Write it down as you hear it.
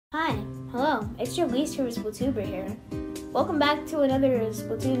Hi, hello, it's your least favorite Splatoon here. Welcome back to another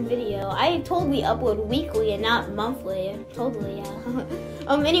Splatoon video. I totally upload weekly and not monthly. Totally, yeah.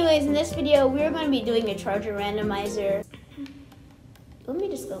 Anyways, in this video, we're going to be doing a charger randomizer. Let me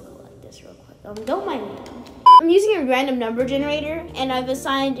just go collect this real quick. Don't mind me. I'm using a random number generator, and I've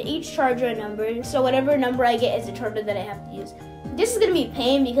assigned each charger a number, so whatever number I get is the charger that I have to use. This is gonna be a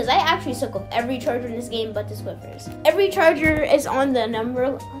pain because I actually suck with every charger in this game but the Squiffers. Every charger is on the number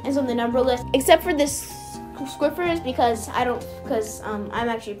list except for this Squiffers because I'm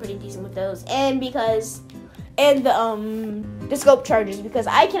actually pretty decent with those, and the scope chargers because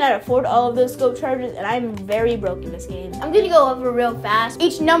I cannot afford all of those scope chargers and I'm very broke in this game. I'm gonna go over real fast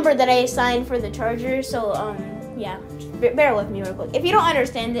each number that I assigned for the charger, so yeah, bear with me real quick. If you don't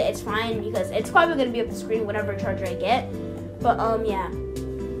understand it, it's fine because it's probably gonna be up the screen whatever charger I get. But yeah.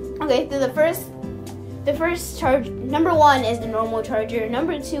 Okay, so the first charge, number 1 is the normal charger,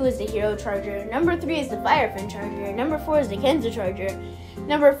 number 2 is the hero charger, number 3 is the Firefin charger, number 4 is the Kenza charger,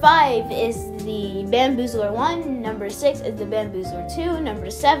 number 5 is the Bamboozler 1, number 6 is the Bamboozler 2, number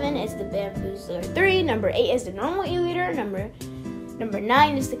 7 is the Bamboozler 3, number 8 is the normal E-liter, number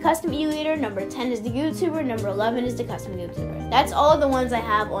 9 is the custom E-liter, number 10 is the YouTuber, number 11 is the custom YouTuber. That's all the ones I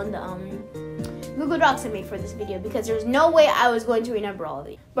have on the Google Docs I made for this video because there's no way I was going to remember all of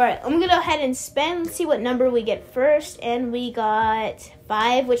these. But I'm gonna go ahead and spin, see what number we get first, and we got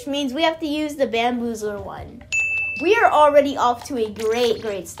 5, which means we have to use the Bamboozler 1. We are already off to a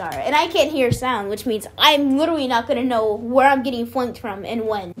great start, and I can't hear sound, which means I'm literally not gonna know where I'm getting flanked from and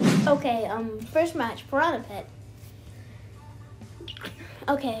when. Okay, first match, Piranha Pit.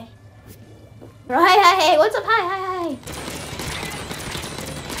 Okay. Hi, what's up? Hi.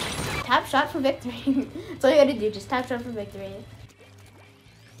 Tap shot for victory. That's all you gotta do, just tap shot for victory.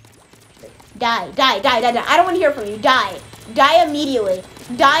 Die. I don't want to hear from you. Die immediately.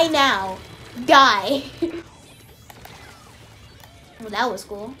 Die now. Die. Well, that was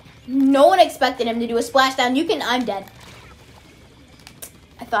cool. No one expected him to do a splashdown. I'm dead.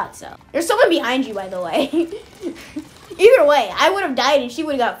 I thought so. There's someone behind you, by the way. Either way, I would have died and she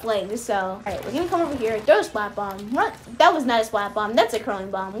would have got flamed, so. All right, we're gonna come over here, throw a splat bomb. Run. That was not a splat bomb, that's a curling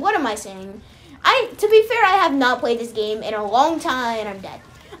bomb. What am I saying? To be fair, I have not played this game in a long time and I'm dead.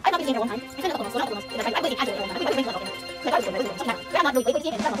 I've not played this game in a long time. I played it casually a long time. I'm not really playing this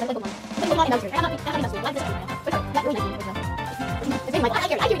game. I'm not really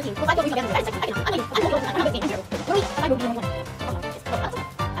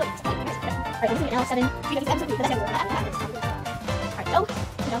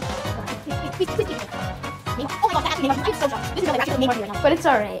but it's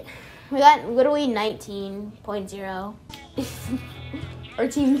alright. We got literally 19.0. Our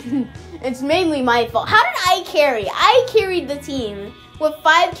team, it's mainly my fault. How did I carry? I carried the team with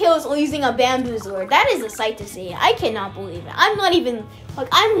 5 kills using a Bamboozler. That is a sight to see. I cannot believe it. I'm not even,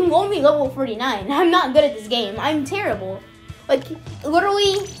 I'm only level 49. I'm not good at this game. I'm terrible.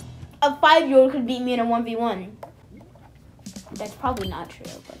 Literally, a 5-year-old could beat me in a 1v1. That's probably not true,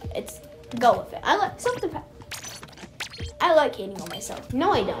 but go with it. I like hating on myself.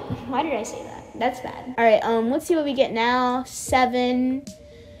 No, I don't. Why did I say that? That's bad. All right, let's see what we get now. 7,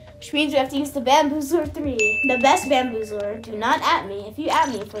 which means we have to use the Bamboozler 3, the best Bamboozler. Do not at me. If you at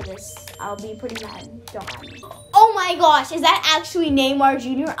me for this, I'll be pretty mad. Don't at me. Oh my gosh, is that actually Neymar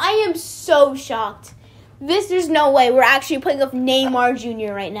Jr.? I am so shocked. There's no way we're actually playing with Neymar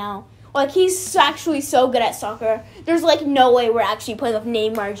Jr. right now. He's actually so good at soccer. There's, no way we're actually playing with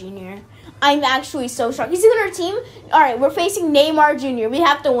Neymar Jr. I'm actually so shocked. He's in our team. All right, we're facing Neymar Jr. We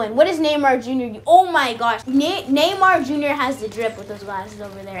have to win. What is Neymar Jr. do? Oh, my gosh. Neymar Jr. has the drip with those glasses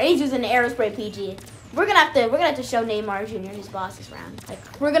over there. And he's using the Aerospray PG. We're gonna have to show Neymar Jr. his boss this round.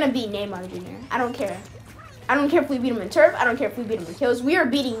 We're going to beat Neymar Jr. I don't care. I don't care if we beat him in turf. I don't care if we beat him in kills. We are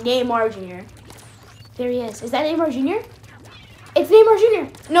beating Neymar Jr. There he is. Is that Neymar Jr.? It's Neymar Jr.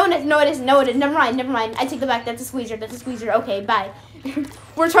 No, it isn't. No, it isn't. Never mind. I take it back. That's a squeezer. Okay, bye.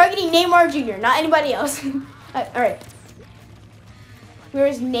 We're targeting Neymar Jr., not anybody else. All right. Where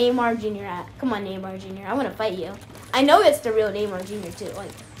is Neymar Jr. at? Come on, Neymar Jr. I want to fight you. I know it's the real Neymar Jr. too.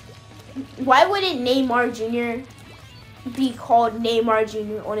 Why wouldn't Neymar Jr. be called Neymar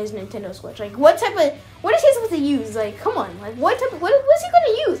Jr. on his Nintendo Switch? What is he supposed to use? Come on. What's he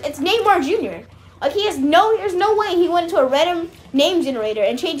gonna use? It's Neymar Jr. There's no way he went into a random name generator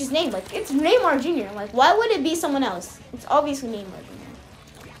and changed his name. It's Neymar Jr. Why would it be someone else? It's obviously Neymar Jr.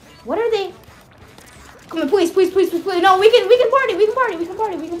 What are they? Come on, please. No, we can party.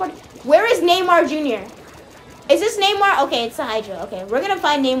 Where is Neymar Jr.? Is this Neymar? Okay, it's the Hydra. Okay, we're gonna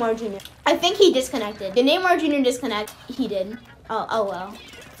find Neymar Jr. I think he disconnected. Did Neymar Jr. disconnect? He did. Oh well.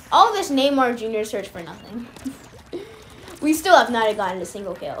 All this Neymar Jr. search for nothing. We still have not gotten a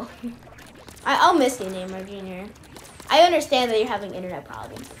single kill. I'll miss you, Neymar Jr. I understand that you're having internet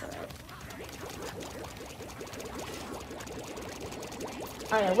problems.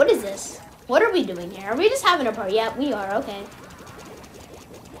 Alright, what is this? What are we doing here? Are we just having a party? Yeah, we are. Okay.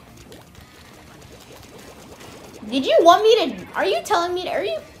 Did you want me to... Are you telling me to... Are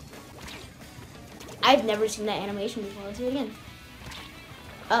you... I've never seen that animation before. Let's do it again.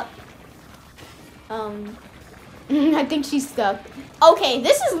 I think she's stuck. Okay,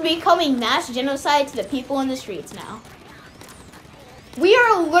 this is becoming mass genocide to the people in the streets now. We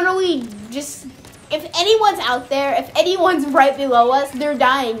are literally just... If anyone's out there, if anyone's right below us, they're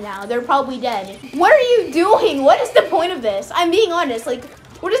dying now. They're probably dead. What are you doing? What is the point of this? I'm being honest. Like,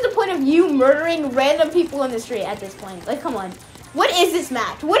 what is the point of you murdering random people in the street at this point? Like, come on. What is this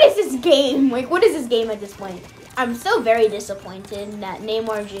match? What is this game? Like, what is this game at this point? I'm still very disappointed that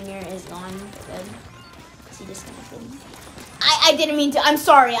Neymar Jr. is gone. Good. Because he disconnected. I didn't mean to. I'm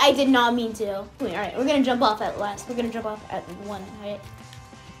sorry. I did not mean to. Wait, all right. We're going to jump off at last. We're going to jump off at 1, all right?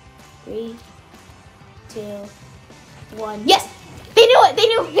 3, 2, 1. Yes! They knew it! They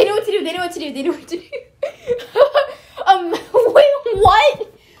knew what to do. They knew what to do. They knew what to do. Wait, what?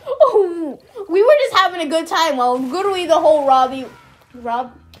 Oh, we were just having a good time while literally the whole lobby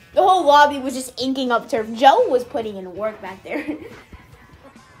was just inking up turf. Joe was putting in work back there.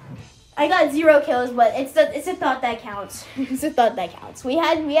 I got 0 kills, but it's a thought that counts. It's a thought that counts. We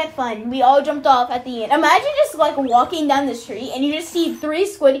had fun. We all jumped off at the end. Imagine just like walking down the street and you just see 3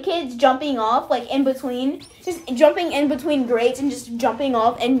 squid kids jumping off like in between, just jumping in between grates and just jumping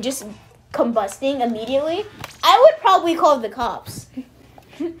off and just combusting immediately. I would probably call the cops.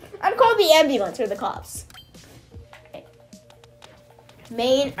 I'd call the ambulance or the cops. Okay.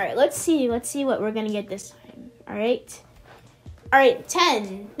 Main. All right, let's see what we're gonna get this time. All right. All right,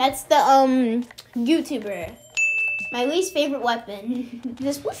 10. That's the YouTuber. My least favorite weapon.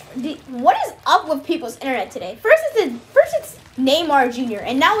 What is up with people's internet today? First it's Neymar Jr.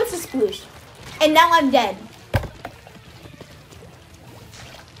 and now it's a sploosh, and now I'm dead.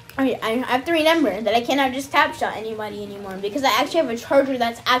 I have to remember that I cannot just tap shot anybody anymore because I actually have a charger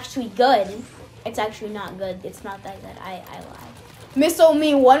that's actually good. It's actually not good. It's not that good. I lied. Missile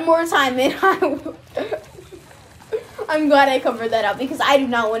me one more time and I will. I'm glad I covered that up because I do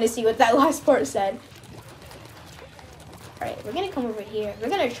not want to see what that last part said. Alright, we're going to come over here. We're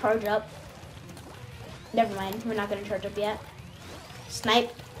going to charge up. Never mind. We're not going to charge up yet.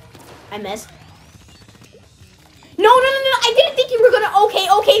 Snipe. I missed. No. I didn't think you were going to... Okay.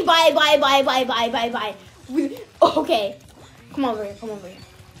 Bye. Okay. Come over here.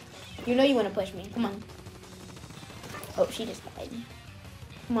 You know you want to push me. Come on. Oh, she just died.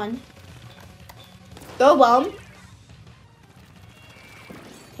 Come on. Throw a bomb.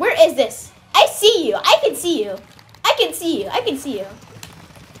 Where is this? I see you. I can see you.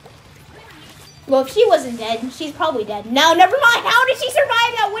 Well, if she wasn't dead, she's probably dead. No, never mind. How did she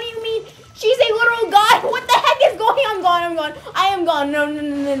survive that? What do you mean? She's a literal god. What the heck is going on? I'm gone. I am gone. No.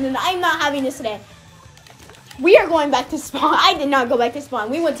 I'm not having this today. We are going back to spawn. I did not go back to spawn.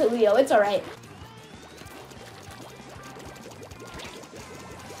 We went to Leo. It's all right.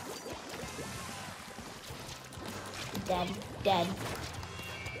 Dead.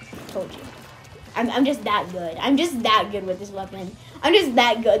 Told you. I'm just that good. I'm just that good with this weapon. I'm just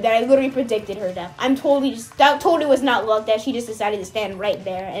that good that I literally predicted her death. That totally was not luck that she just decided to stand right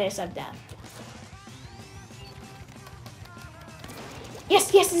there and accept death.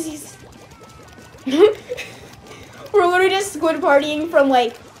 Yes. We're literally just squid partying from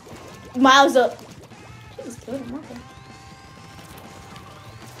like miles up.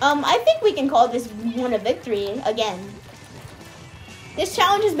 I think we can call this one a victory again. This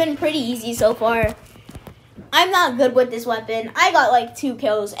challenge has been pretty easy so far. I'm not good with this weapon. I got like 2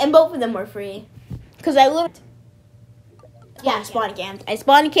 kills, and both of them were free. Because I looked... Yeah, spawn camped. I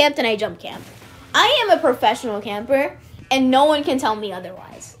spawn camped and I jump camped. I am a professional camper, and no one can tell me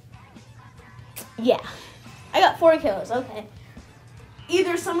otherwise. Yeah. I got 4 kills, okay.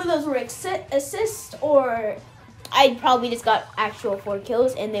 Either some of those were assists, or I probably just got actual 4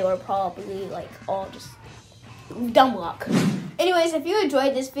 kills, and they were probably like all just dumb luck. Anyways, if you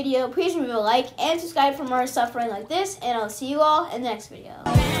enjoyed this video, please leave a like and subscribe for more suffering like this, and I'll see you all in the next video.